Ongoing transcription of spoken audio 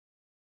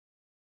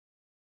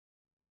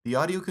The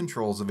audio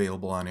controls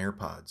available on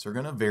AirPods are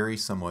going to vary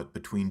somewhat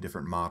between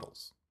different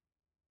models.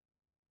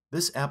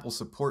 This Apple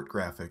support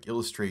graphic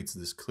illustrates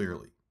this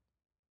clearly.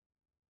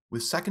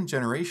 With second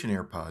generation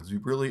AirPods, we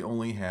really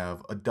only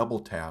have a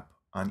double tap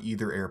on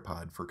either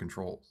AirPod for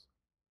controls.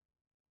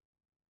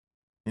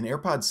 In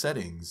AirPod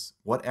settings,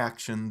 what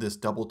action this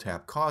double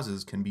tap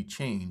causes can be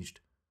changed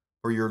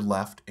for your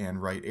left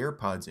and right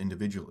AirPods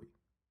individually.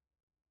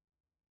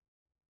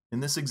 In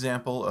this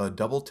example, a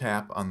double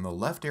tap on the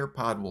left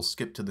AirPod will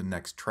skip to the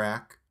next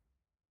track.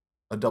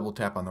 A double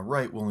tap on the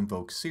right will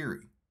invoke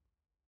Siri.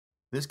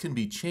 This can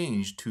be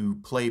changed to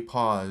play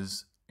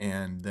pause,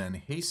 and then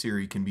Hey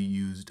Siri can be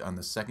used on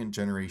the second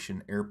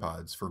generation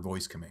AirPods for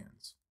voice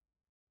commands.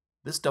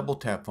 This double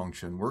tap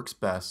function works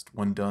best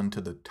when done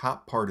to the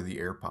top part of the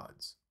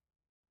AirPods.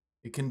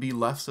 It can be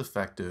less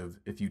effective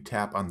if you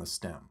tap on the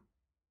stem.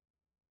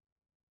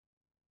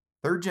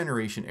 Third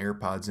generation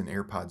AirPods and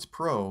AirPods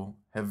Pro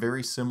have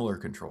very similar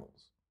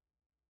controls.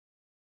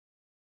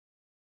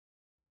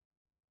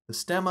 The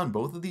stem on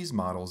both of these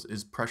models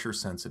is pressure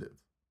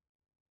sensitive.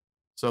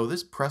 So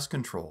this press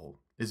control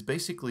is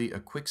basically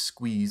a quick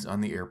squeeze on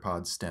the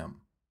AirPod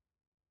stem.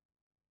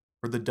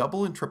 For the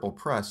double and triple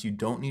press, you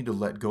don't need to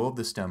let go of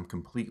the stem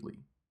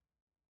completely.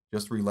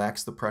 Just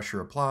relax the pressure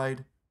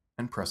applied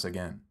and press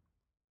again.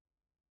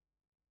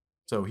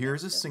 So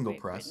here's a single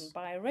press.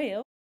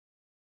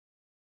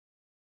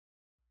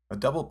 A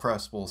double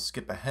press will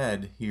skip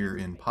ahead here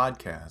in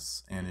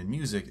podcasts, and in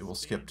music it will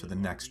skip to the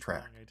next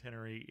track. So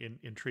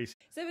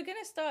we're going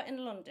to start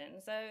in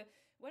London.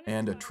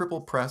 And a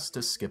triple press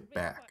to skip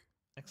back.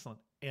 Excellent.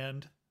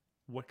 And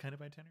what kind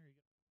of itinerary?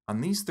 On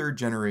these third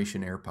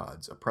generation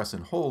AirPods, a press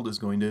and hold is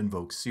going to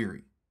invoke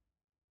Siri.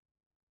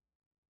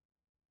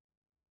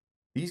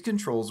 These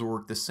controls will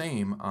work the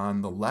same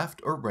on the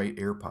left or right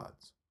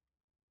AirPods.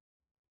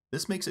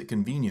 This makes it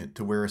convenient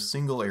to wear a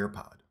single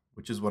AirPod,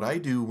 which is what I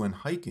do when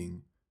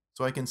hiking,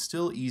 so I can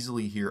still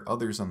easily hear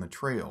others on the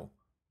trail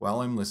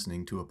while I'm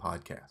listening to a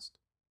podcast.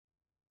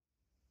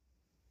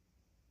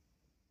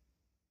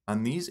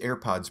 On these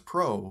AirPods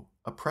Pro,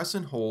 a press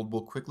and hold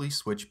will quickly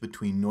switch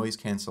between noise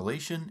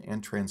cancellation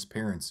and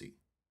transparency,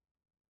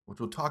 which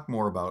we'll talk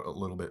more about a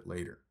little bit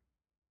later.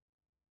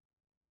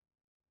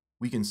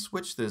 We can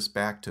switch this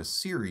back to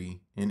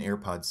Siri in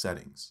AirPod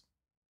settings.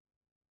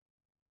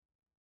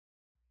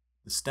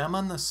 The stem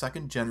on the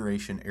second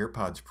generation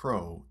AirPods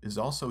Pro is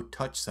also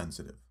touch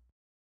sensitive.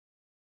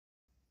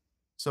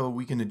 So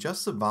we can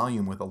adjust the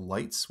volume with a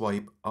light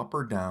swipe up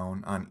or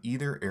down on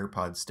either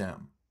AirPod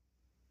stem.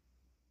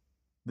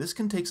 This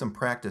can take some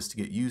practice to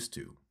get used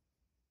to,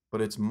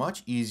 but it's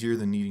much easier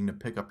than needing to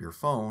pick up your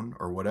phone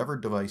or whatever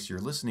device you're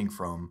listening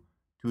from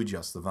to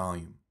adjust the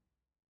volume.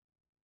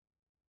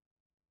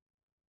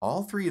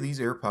 All three of these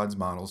AirPods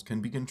models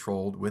can be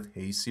controlled with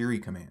Hey Siri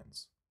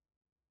commands.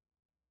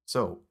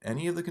 So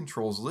any of the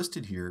controls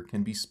listed here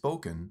can be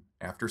spoken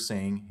after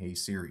saying Hey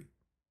Siri.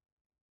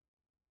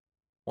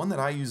 One that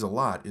I use a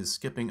lot is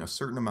skipping a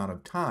certain amount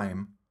of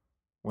time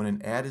when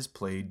an ad is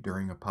played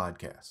during a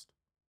podcast.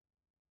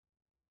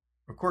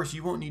 Of course,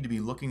 you won't need to be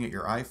looking at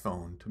your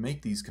iPhone to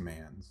make these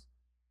commands,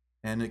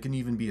 and it can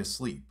even be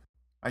asleep.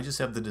 I just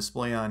have the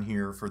display on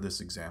here for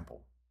this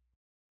example.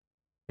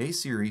 Hey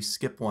Siri,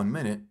 skip 1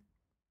 minute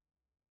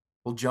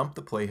will jump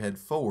the playhead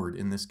forward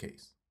in this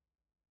case.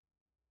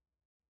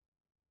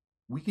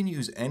 We can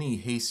use any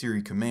Hey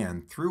Siri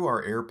command through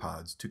our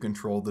AirPods to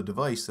control the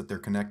device that they're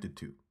connected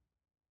to.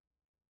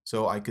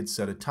 So I could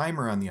set a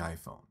timer on the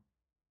iPhone.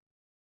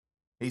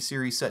 Hey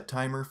Siri, set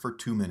timer for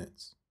 2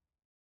 minutes.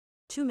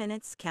 2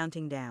 minutes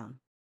counting down.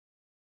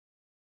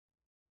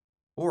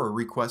 Or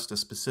request a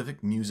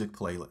specific music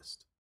playlist.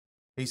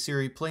 Hey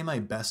Siri, play my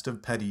Best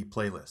of Petty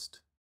playlist.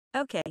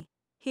 Okay,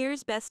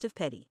 here's Best of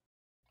Petty.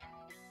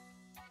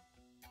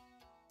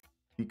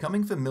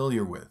 Becoming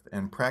familiar with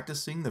and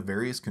practicing the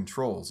various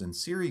controls and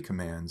Siri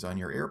commands on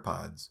your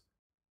AirPods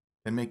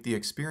can make the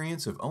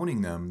experience of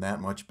owning them that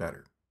much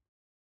better.